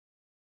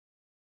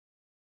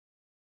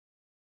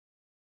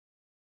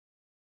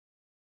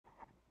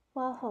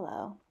Well,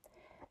 hello.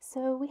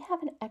 So we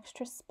have an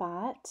extra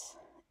spot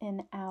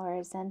in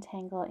our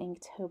Zentangle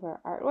Inktober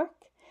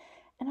artwork,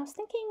 and I was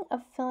thinking of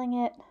filling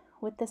it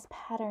with this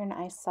pattern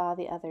I saw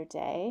the other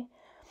day.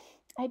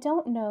 I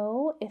don't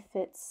know if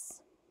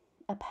it's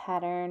a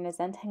pattern, a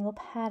Zentangle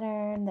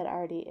pattern that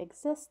already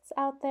exists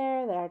out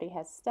there, that already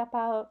has step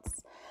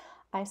outs.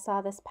 I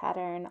saw this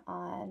pattern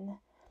on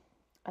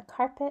a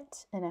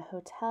carpet in a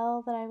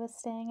hotel that I was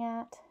staying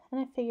at, and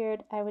I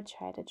figured I would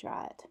try to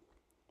draw it.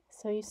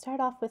 So you start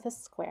off with a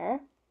square-ish,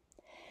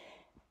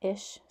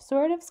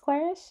 sort of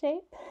squarish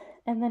shape,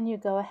 and then you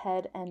go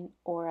ahead and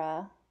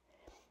aura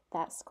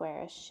that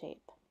squarish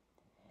shape.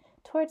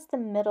 Towards the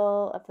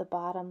middle of the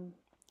bottom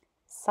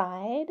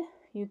side,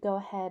 you go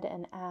ahead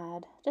and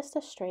add just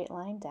a straight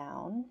line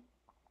down.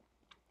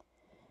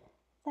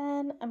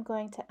 Then I'm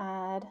going to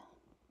add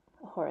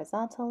a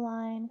horizontal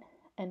line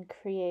and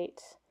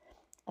create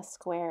a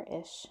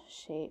square-ish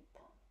shape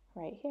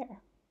right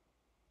here.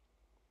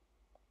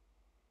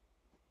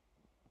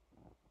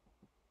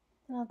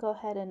 And I'll go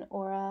ahead and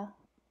aura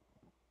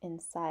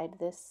inside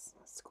this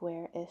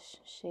square-ish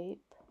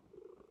shape,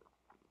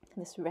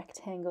 this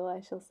rectangle I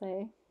shall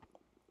say,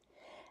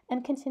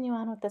 and continue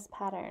on with this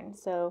pattern.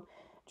 So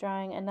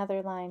drawing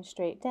another line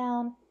straight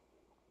down,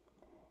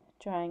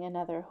 drawing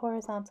another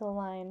horizontal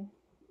line,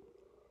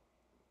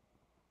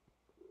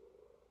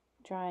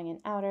 drawing an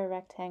outer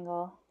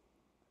rectangle,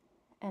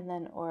 and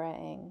then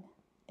auraing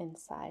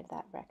inside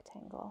that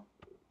rectangle.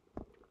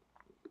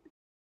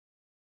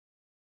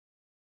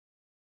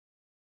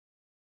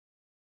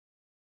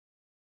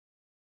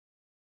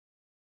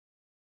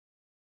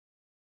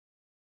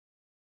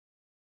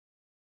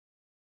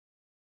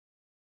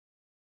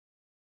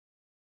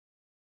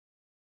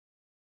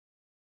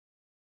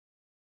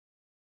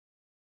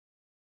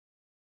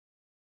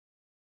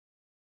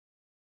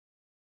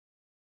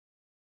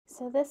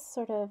 So this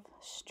sort of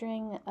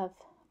string of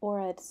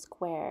auraed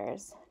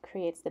squares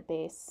creates the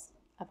base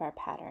of our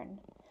pattern.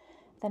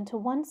 Then to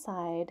one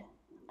side,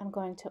 I'm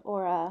going to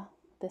aura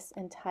this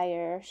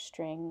entire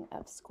string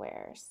of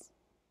squares.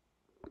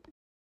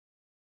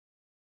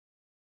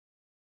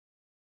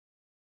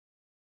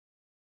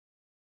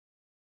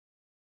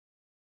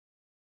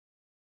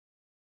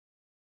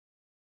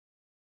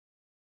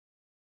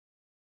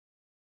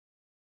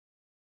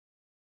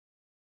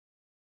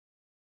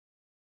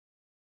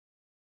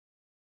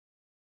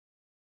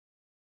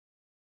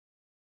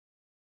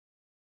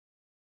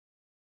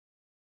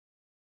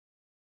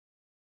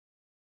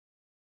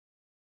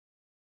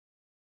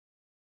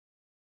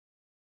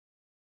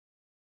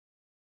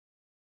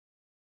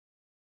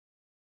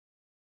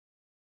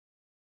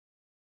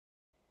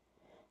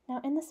 Now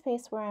in the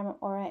space where I'm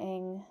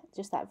auraing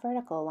just that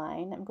vertical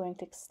line, I'm going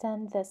to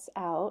extend this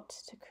out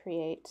to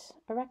create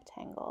a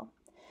rectangle.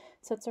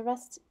 So it's a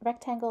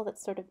rectangle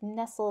that's sort of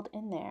nestled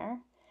in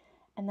there,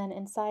 and then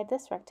inside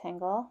this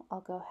rectangle,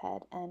 I'll go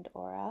ahead and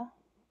aura.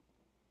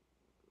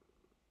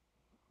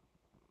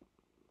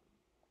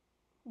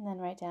 And then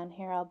right down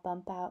here, I'll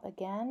bump out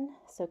again,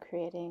 so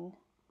creating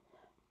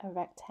a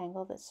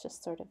rectangle that's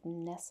just sort of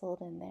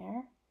nestled in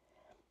there,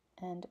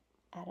 and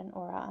add an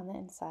aura on the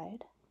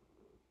inside.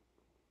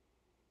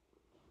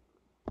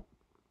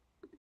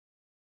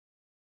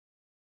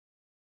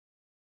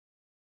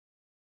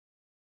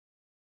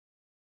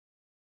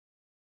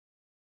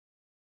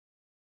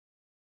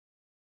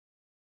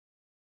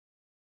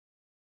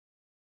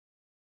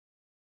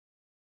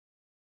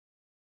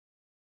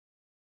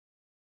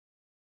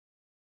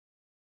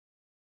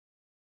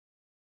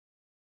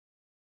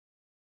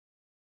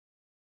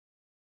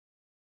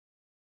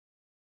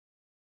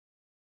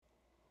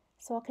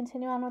 So I'll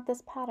continue on with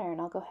this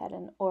pattern. I'll go ahead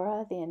and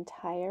aura the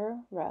entire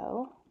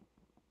row.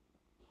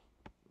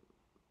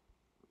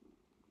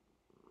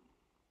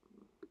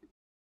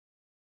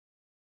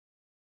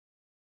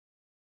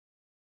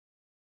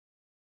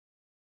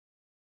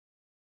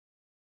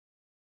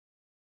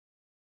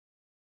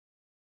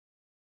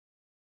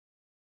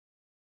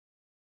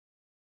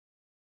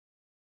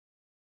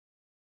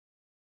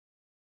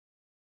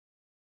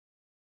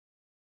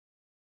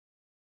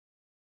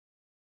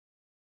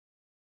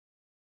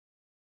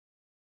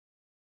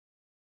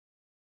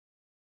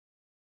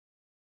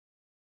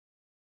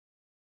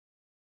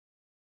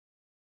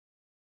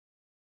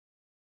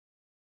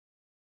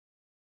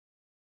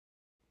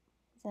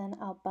 Then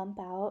I'll bump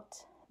out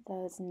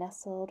those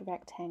nestled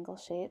rectangle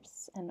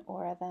shapes and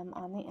aura them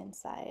on the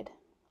inside.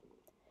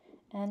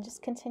 And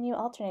just continue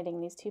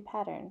alternating these two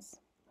patterns,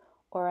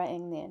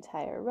 auraing the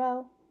entire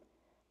row,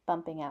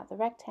 bumping out the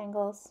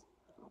rectangles,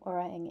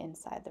 auraing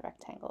inside the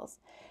rectangles.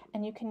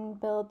 And you can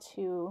build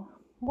to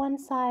one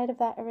side of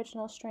that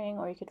original string,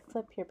 or you could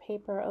flip your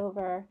paper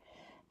over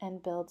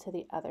and build to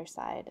the other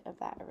side of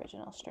that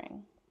original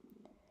string.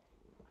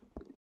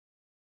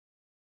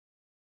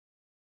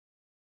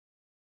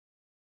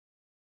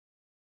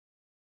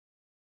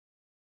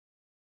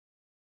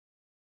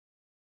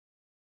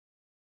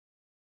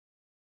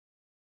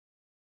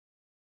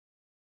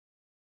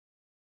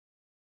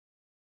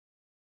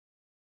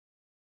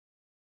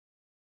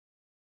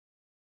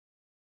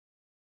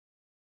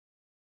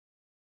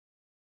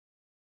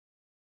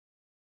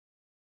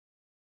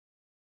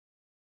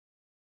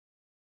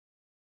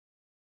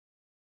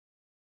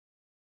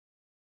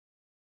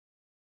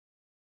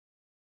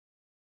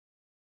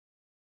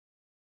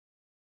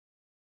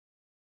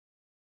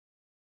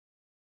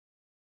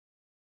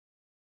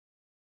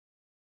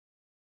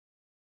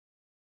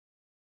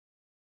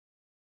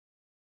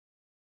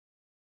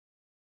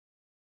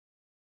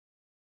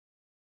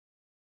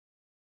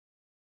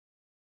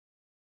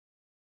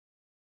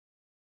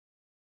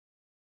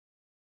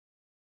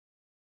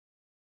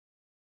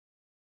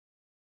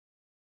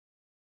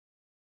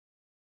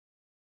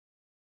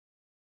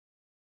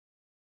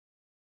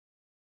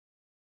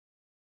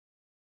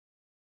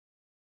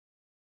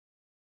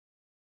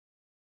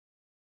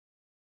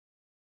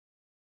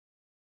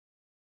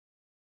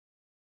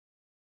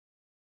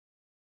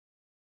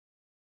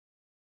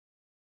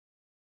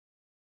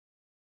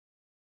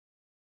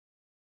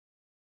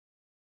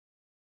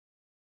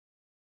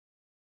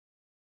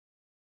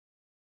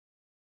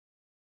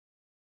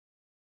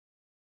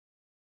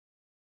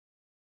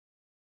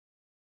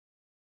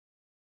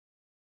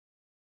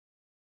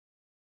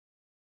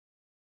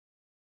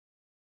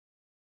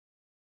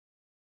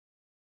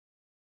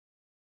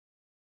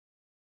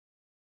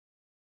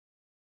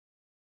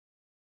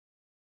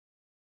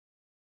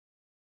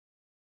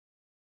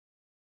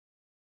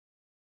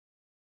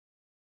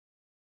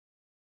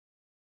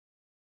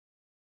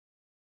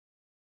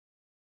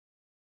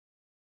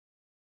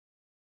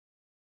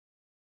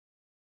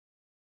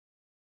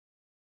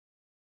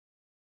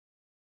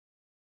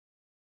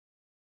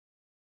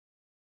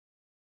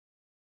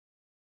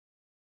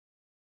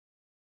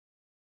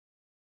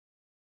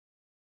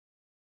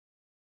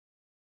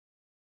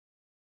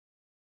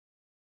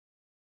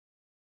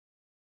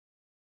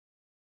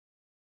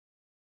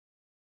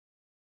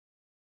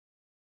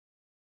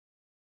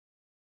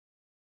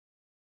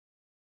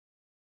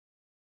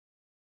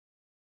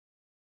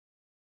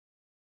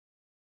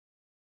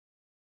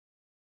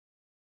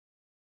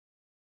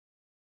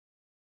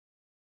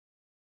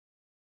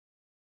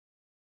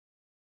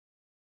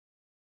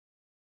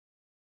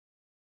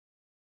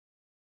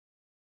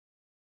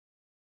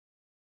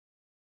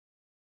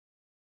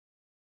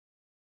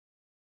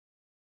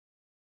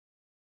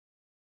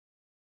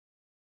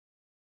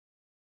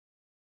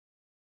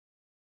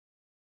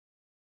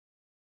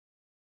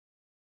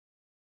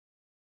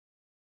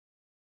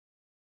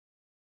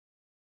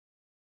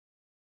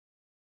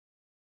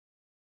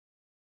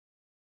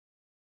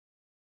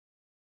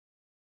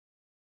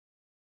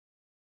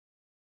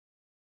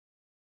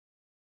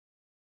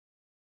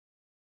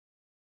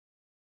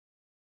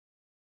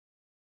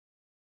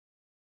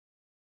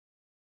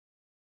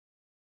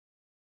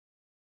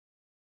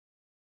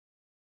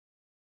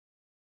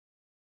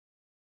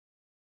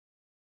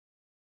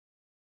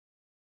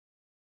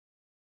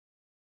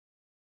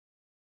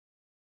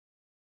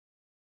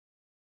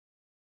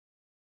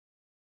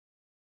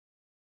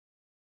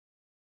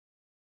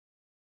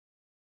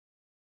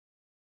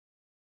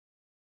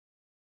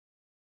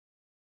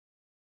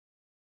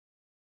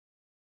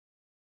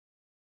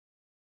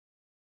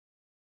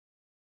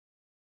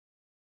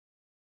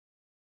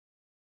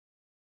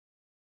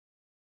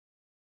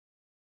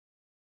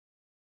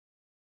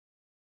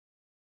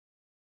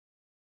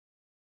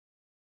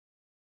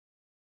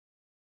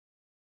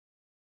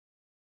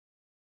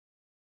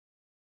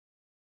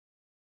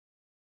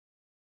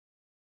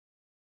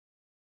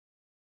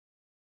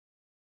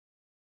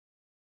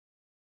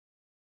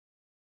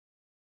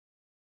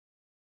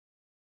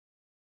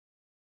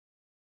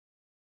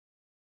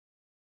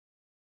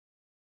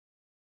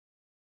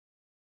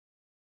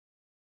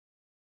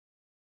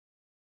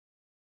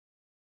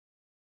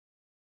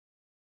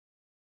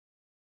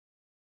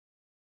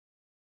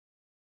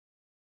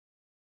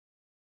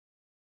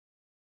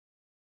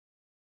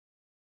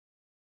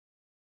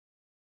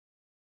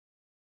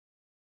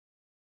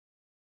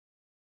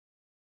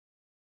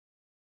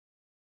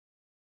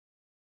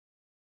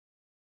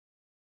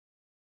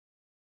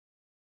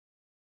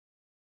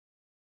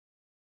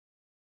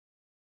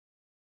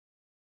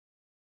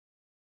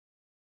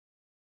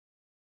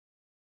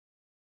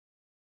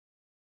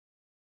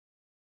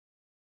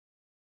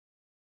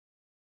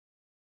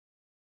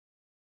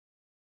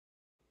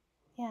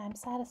 Yeah, I'm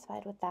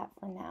satisfied with that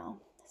for now.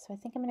 So I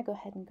think I'm going to go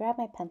ahead and grab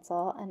my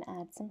pencil and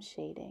add some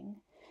shading.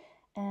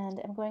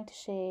 And I'm going to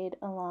shade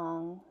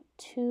along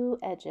two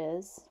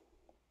edges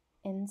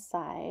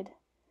inside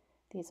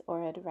these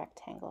orid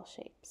rectangle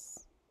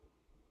shapes.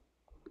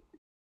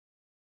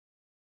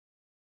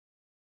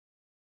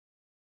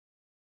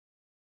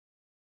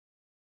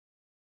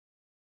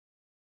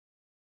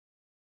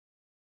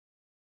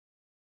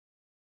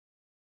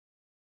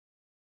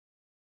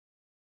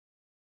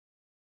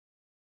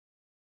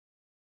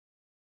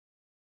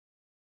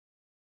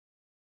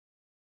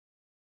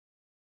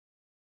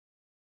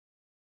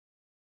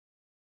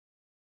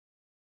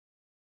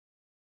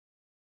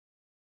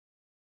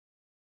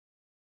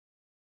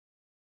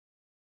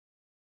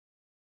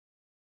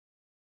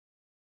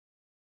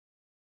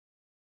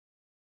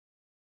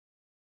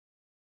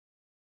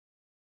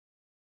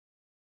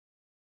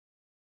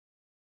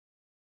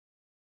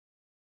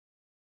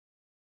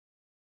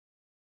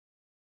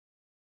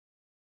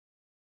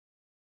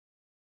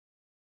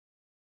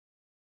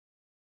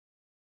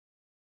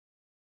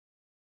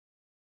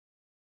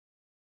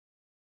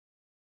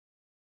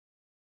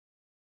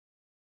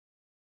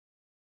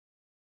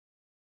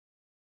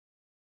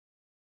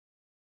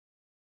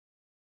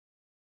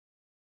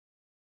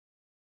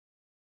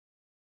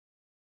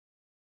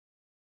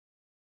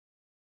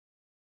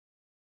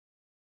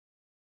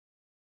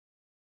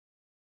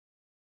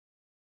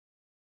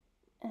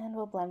 And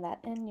we'll blend that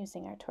in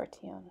using our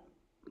tortillion.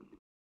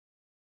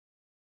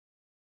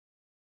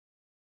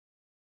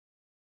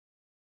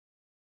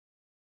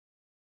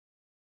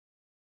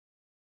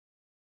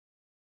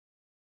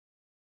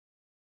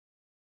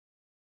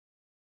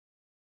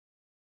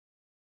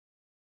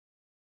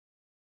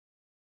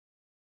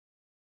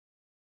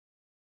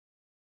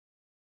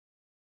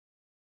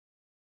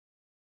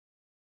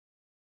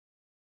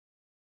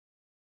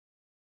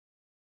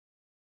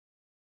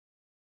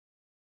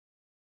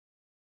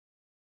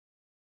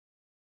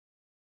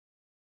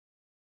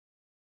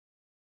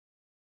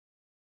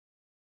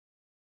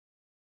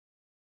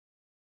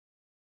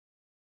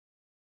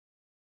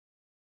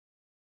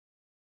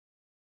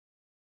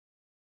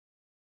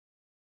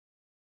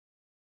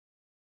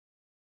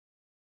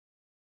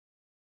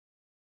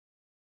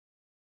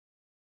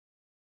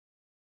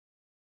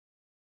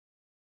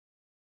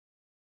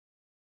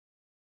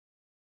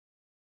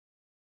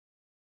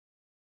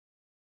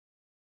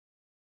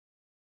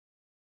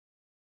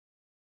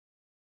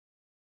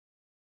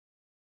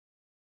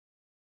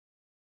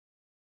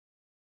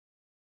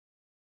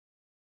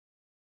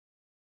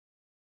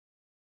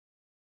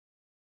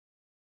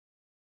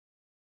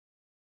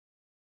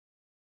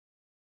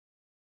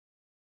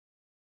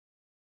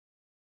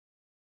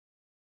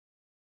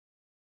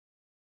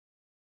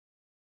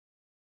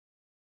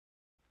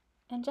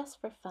 And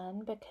just for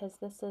fun, because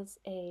this is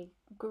a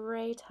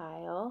gray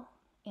tile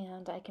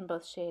and I can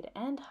both shade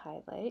and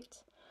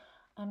highlight,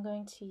 I'm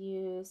going to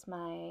use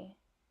my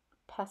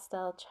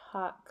pastel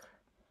chalk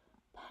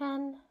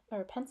pen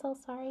or pencil,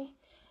 sorry,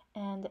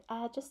 and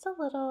add just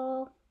a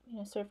little,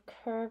 sort of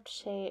curved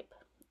shape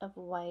of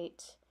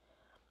white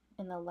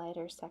in the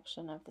lighter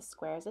section of the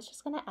squares. It's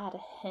just going to add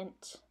a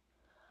hint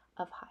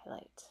of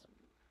highlight.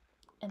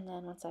 And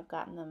then once I've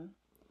gotten them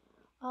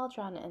all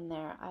drawn in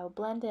there, I will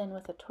blend in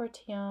with a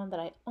tortillion that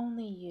I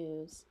only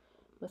use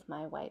with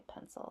my white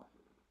pencil.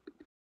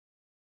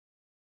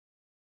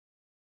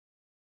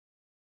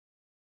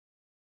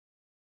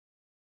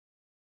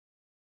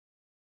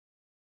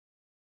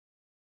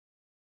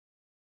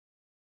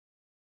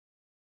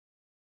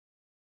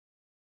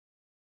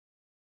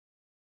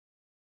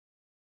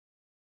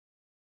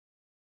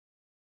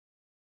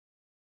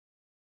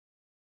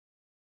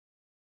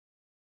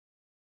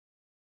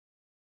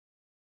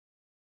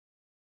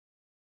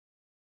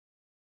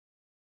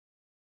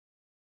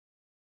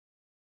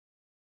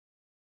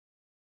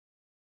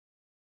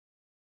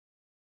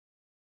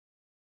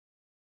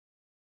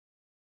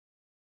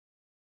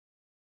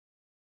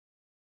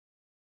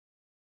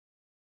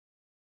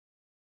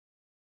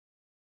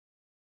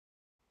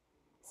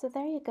 So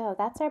there you go.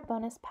 That's our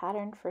bonus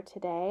pattern for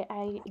today.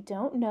 I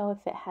don't know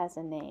if it has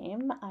a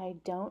name. I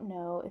don't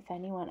know if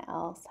anyone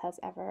else has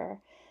ever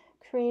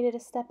created a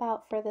step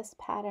out for this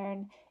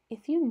pattern.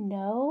 If you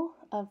know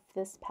of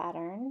this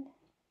pattern,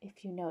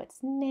 if you know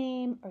its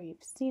name or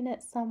you've seen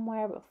it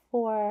somewhere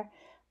before,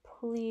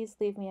 please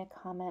leave me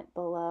a comment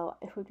below.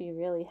 It would be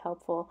really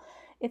helpful.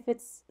 If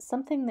it's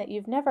something that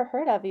you've never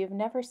heard of, you've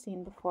never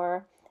seen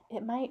before,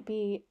 it might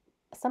be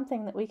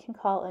something that we can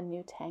call a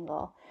new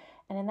tangle.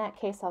 And in that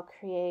case, I'll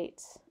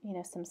create,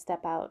 some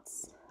step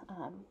outs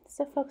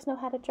so folks know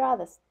how to draw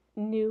this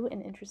new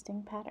and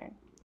interesting pattern.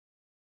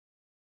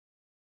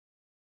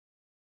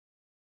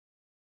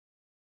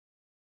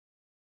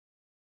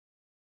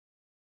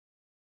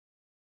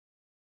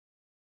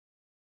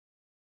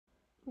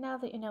 Now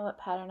that you know what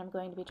pattern I'm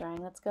going to be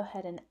drawing, let's go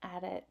ahead and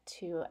add it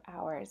to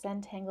our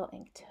Zentangle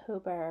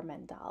Inktober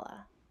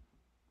mandala.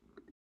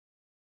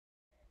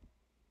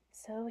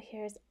 So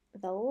here's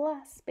the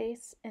last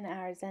space in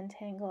our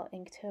Zentangle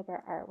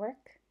Inktober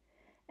artwork.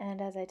 And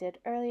as I did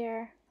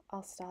earlier,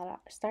 I'll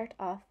start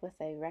off with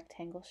a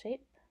rectangle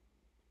shape.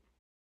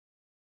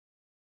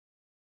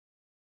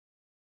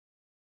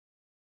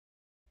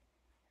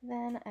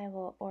 Then I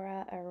will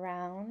aura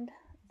around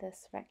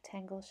this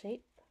rectangle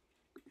shape.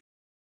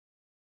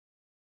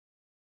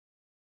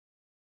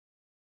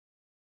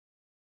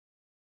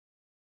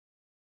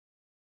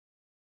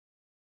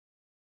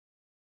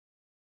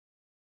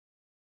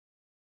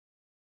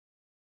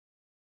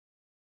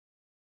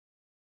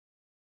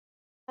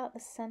 About the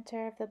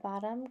center of the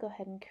bottom, go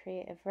ahead and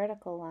create a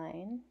vertical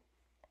line,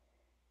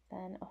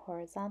 then a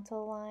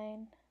horizontal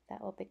line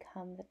that will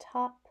become the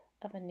top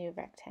of a new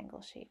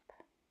rectangle shape.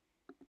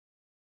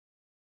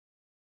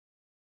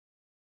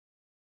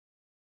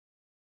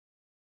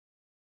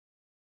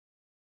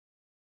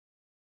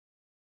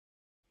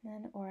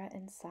 Then aura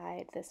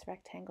inside this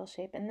rectangle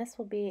shape, and this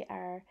will be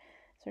our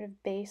sort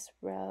of base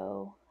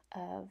row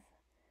of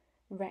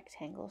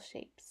rectangle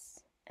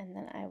shapes. And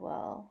then I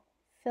will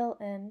fill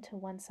in to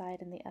one side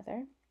and the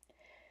other.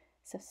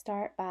 So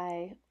start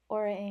by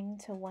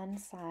auraing to one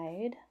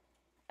side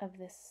of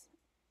this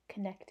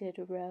connected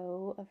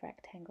row of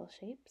rectangle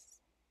shapes.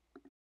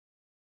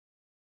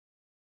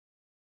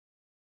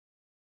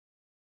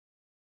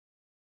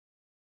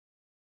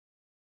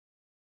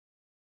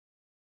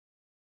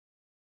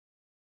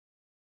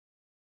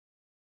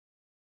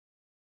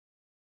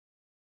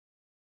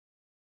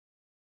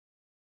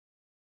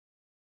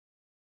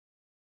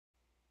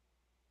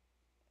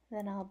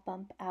 Then I'll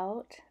bump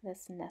out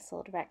this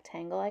nestled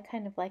rectangle. I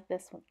kind of like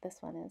this one. This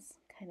one is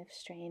kind of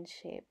strange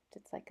shaped.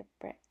 It's like a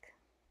brick.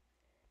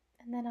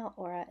 And then I'll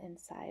aura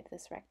inside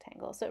this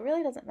rectangle. So it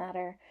really doesn't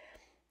matter,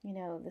 you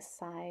know, the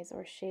size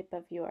or shape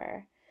of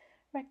your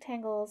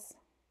rectangles,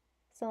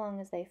 so long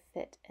as they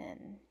fit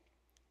in.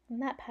 And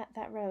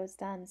that row is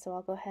done, so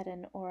I'll go ahead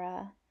and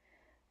aura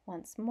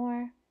once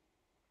more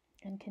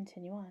and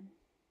continue on.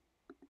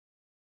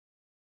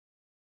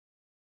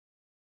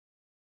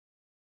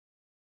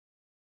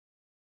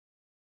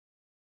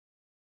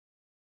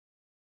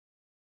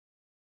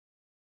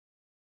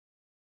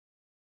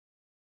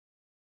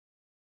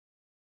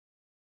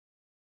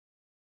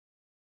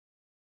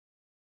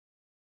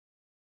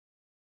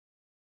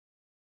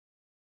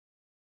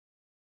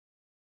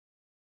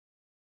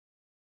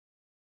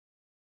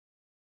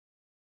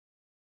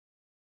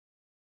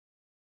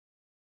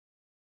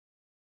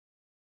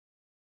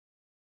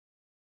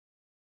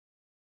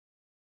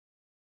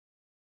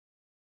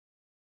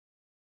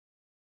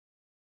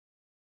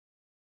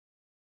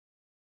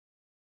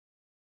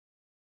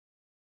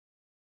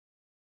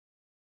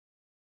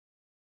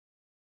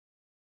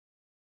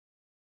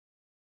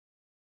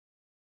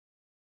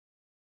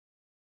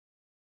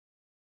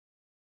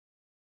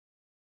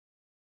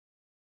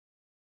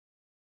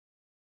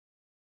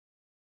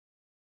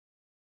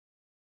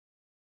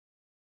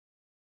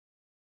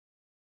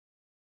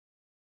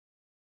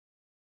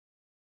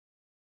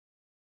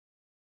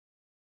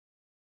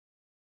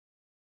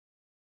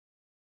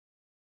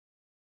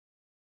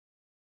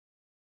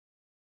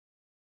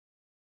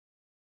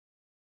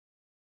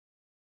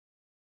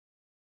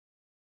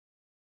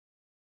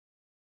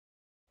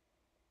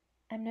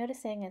 I'm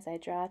noticing as I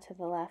draw to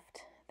the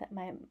left that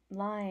my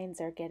lines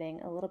are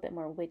getting a little bit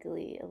more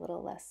wiggly, a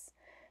little less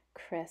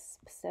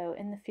crisp. So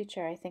in the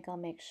future, I think I'll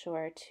make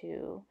sure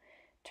to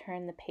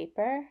turn the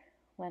paper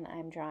when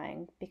I'm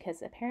drawing,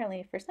 because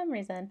apparently for some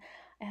reason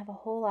I have a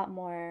whole lot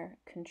more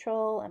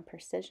control and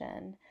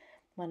precision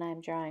when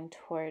I'm drawing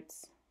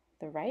towards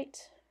the right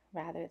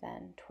rather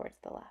than towards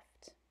the left.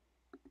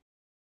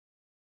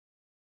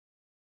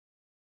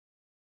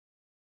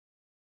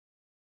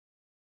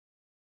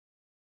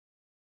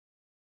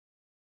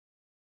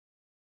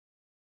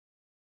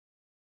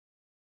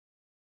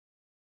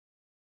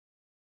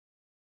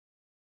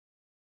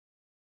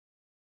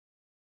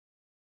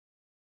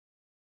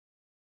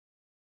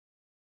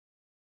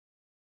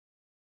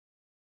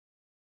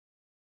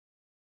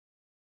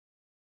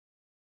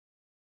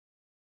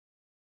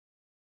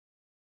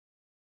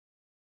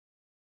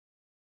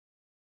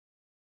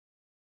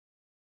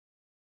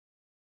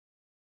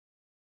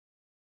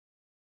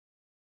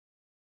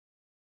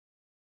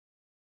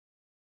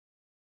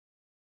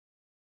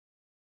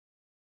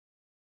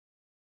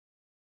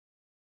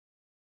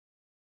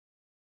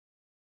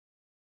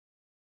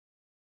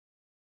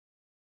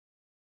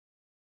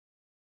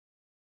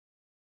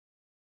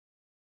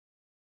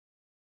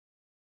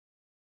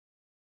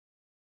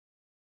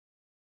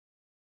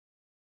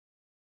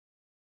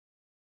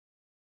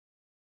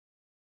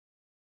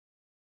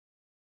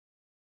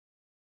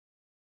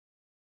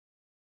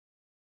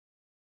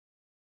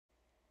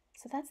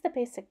 So that's the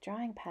basic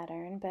drawing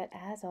pattern, but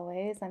as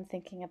always, I'm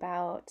thinking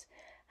about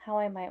how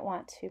I might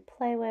want to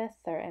play with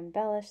or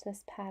embellish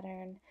this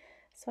pattern.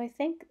 So I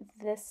think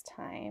this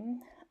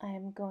time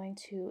I'm going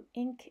to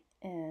ink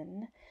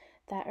in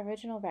that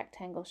original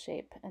rectangle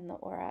shape and the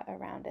aura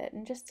around it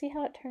and just see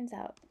how it turns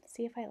out,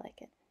 see if I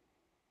like it.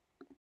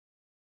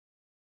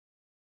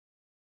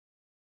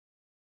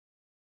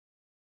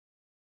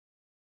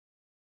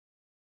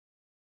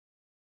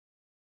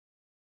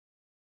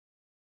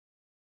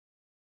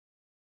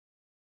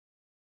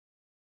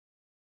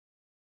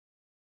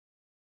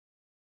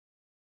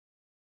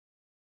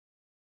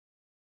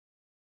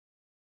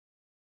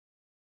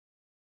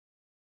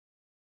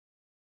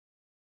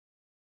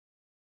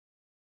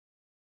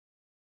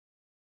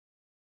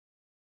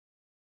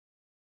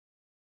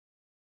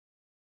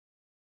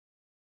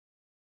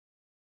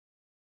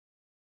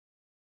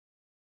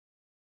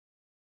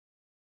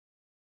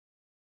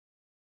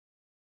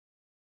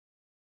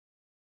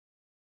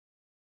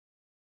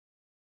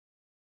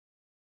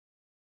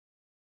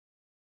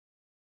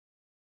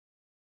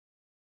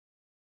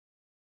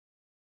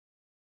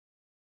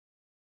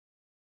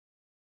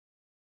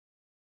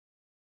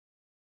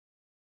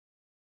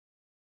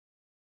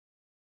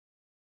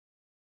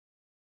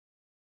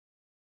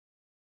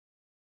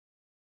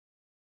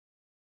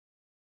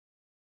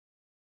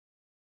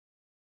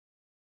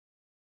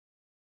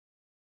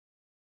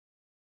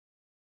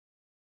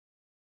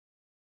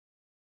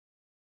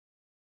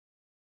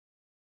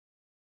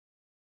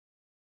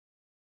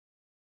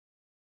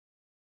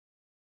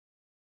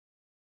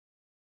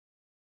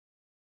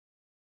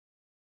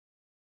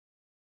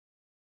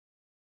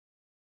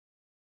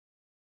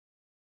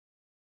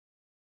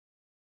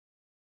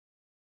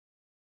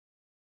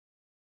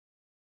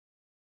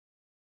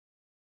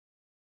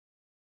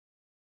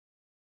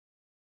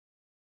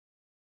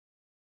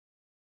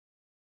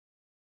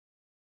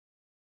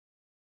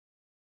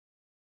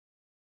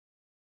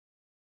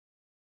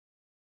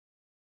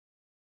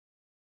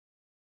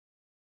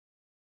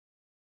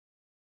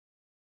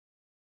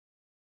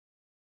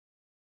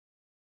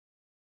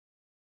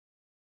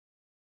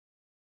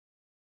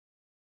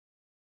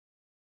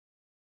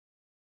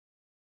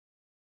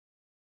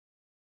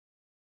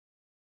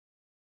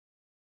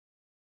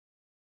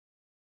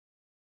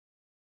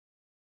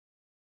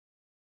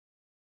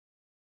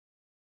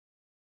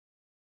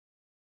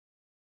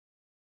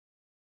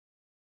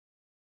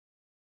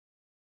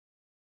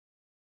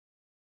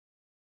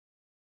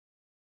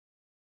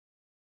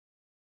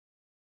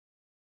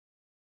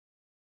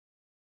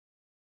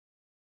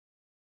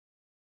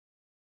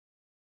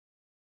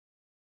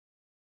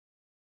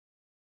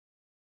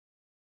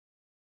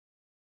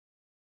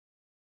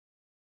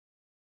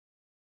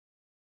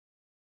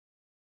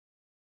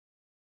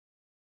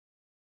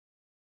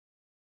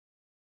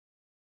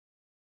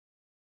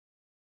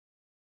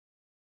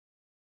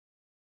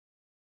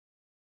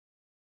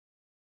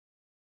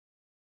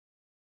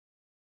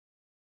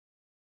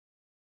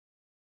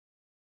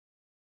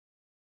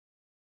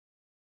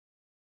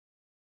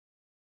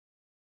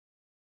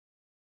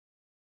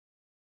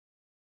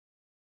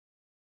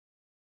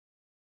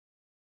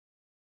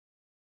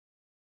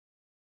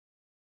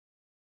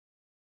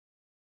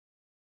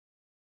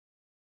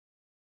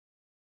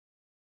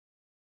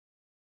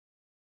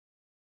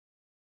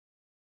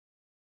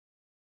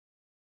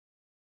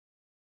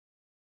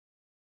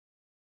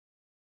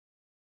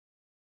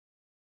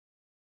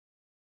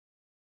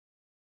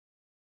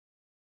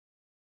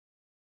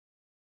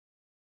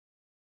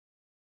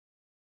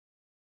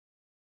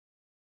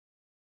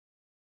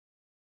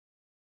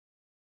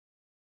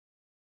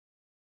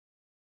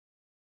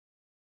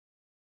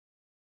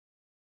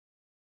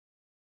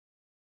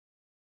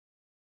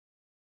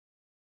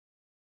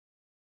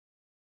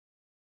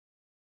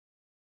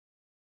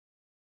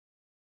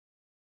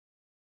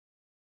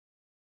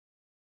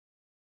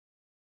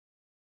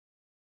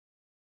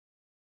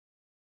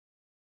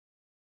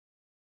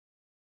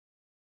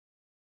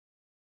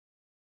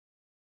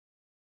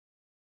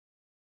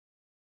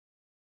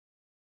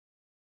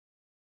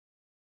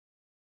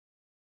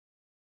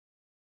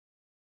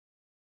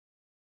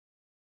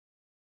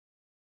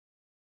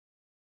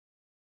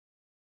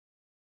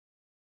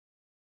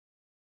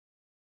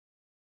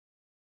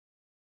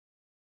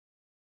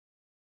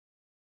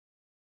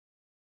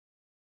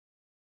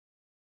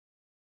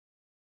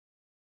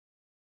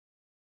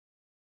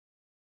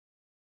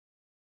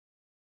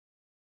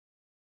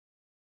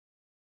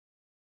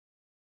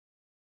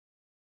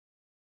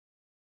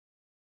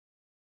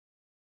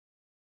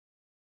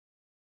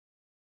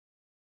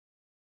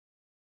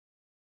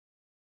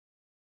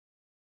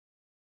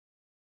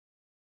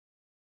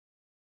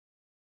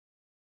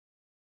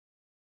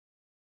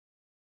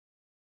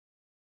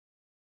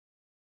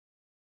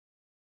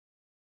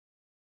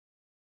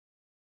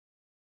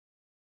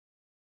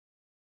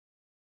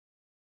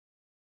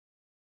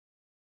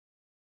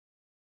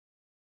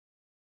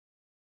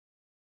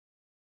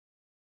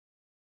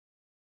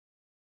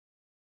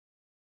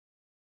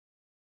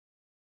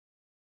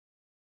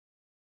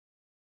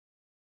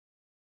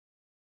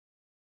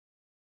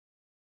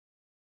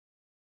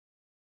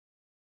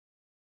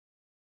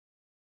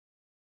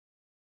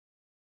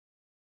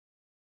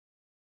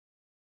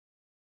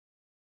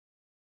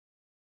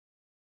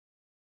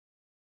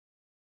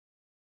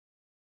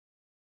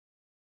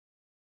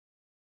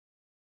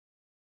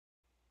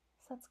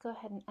 let's go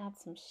ahead and add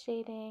some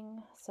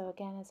shading. So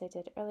again, as I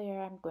did earlier,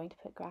 I'm going to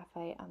put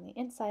graphite on the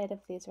inside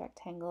of these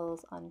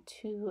rectangles on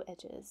two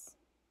edges.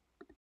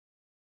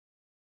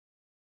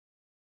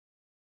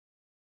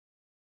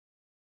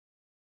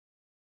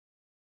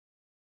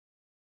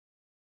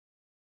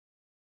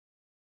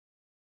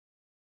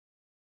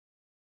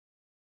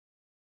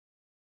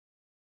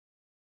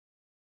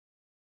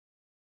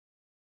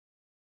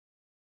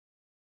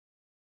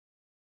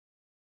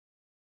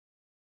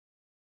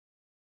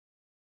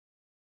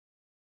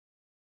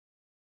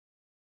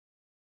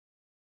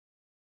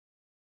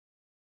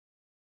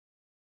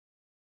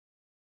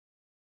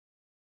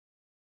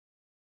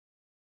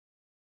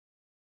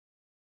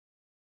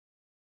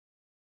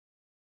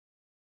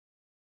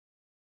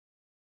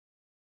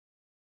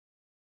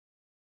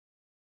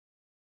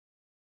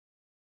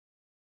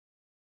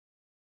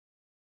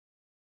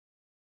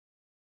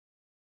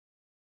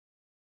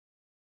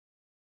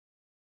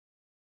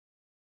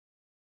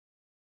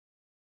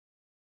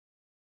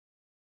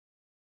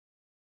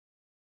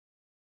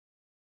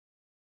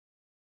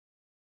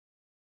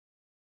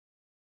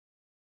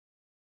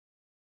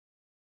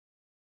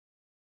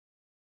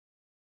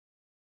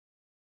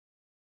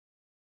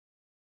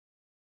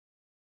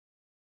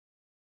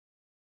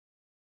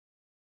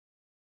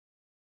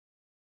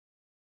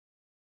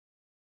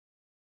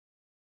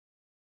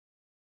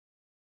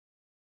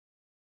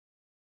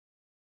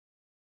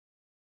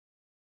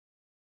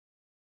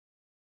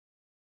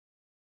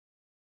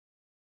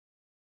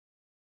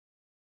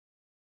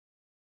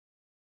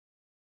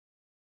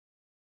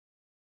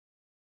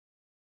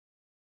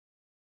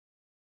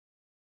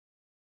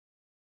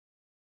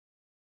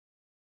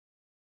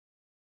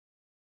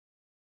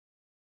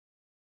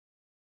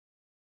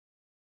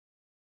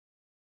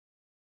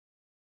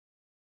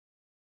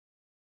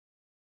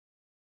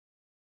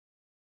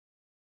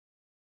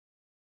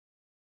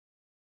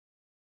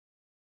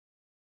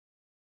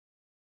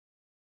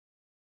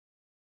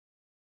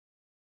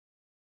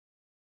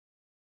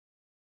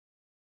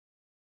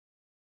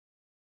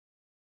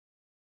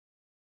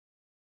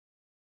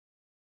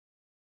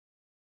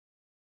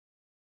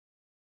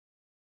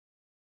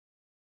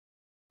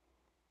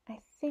 I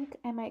think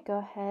I might go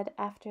ahead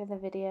after the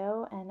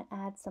video and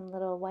add some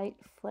little white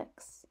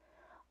flicks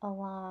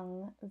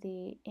along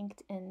the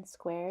inked in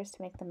squares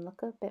to make them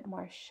look a bit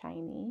more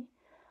shiny.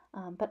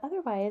 But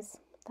otherwise,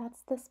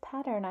 that's this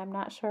pattern. I'm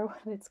not sure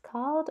what it's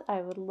called.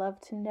 I would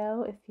love to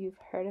know if you've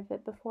heard of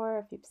it before,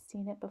 if you've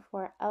seen it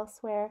before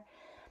elsewhere.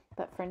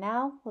 But for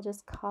now, we'll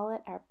just call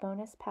it our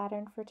bonus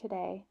pattern for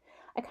today.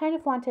 I kind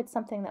of wanted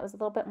something that was a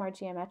little bit more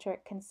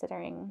geometric,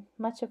 considering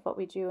much of what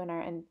we drew in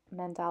our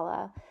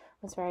mandala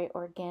was very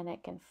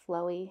organic and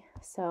flowy.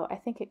 So I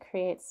think it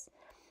creates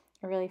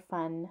a really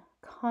fun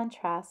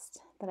contrast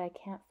that I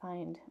can't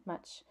find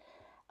much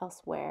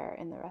elsewhere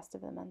in the rest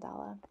of the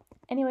mandala.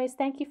 Anyways,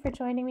 thank you for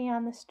joining me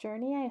on this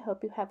journey. I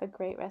hope you have a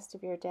great rest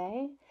of your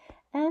day,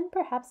 and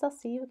perhaps I'll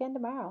see you again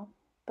tomorrow.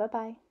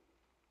 Bye-bye.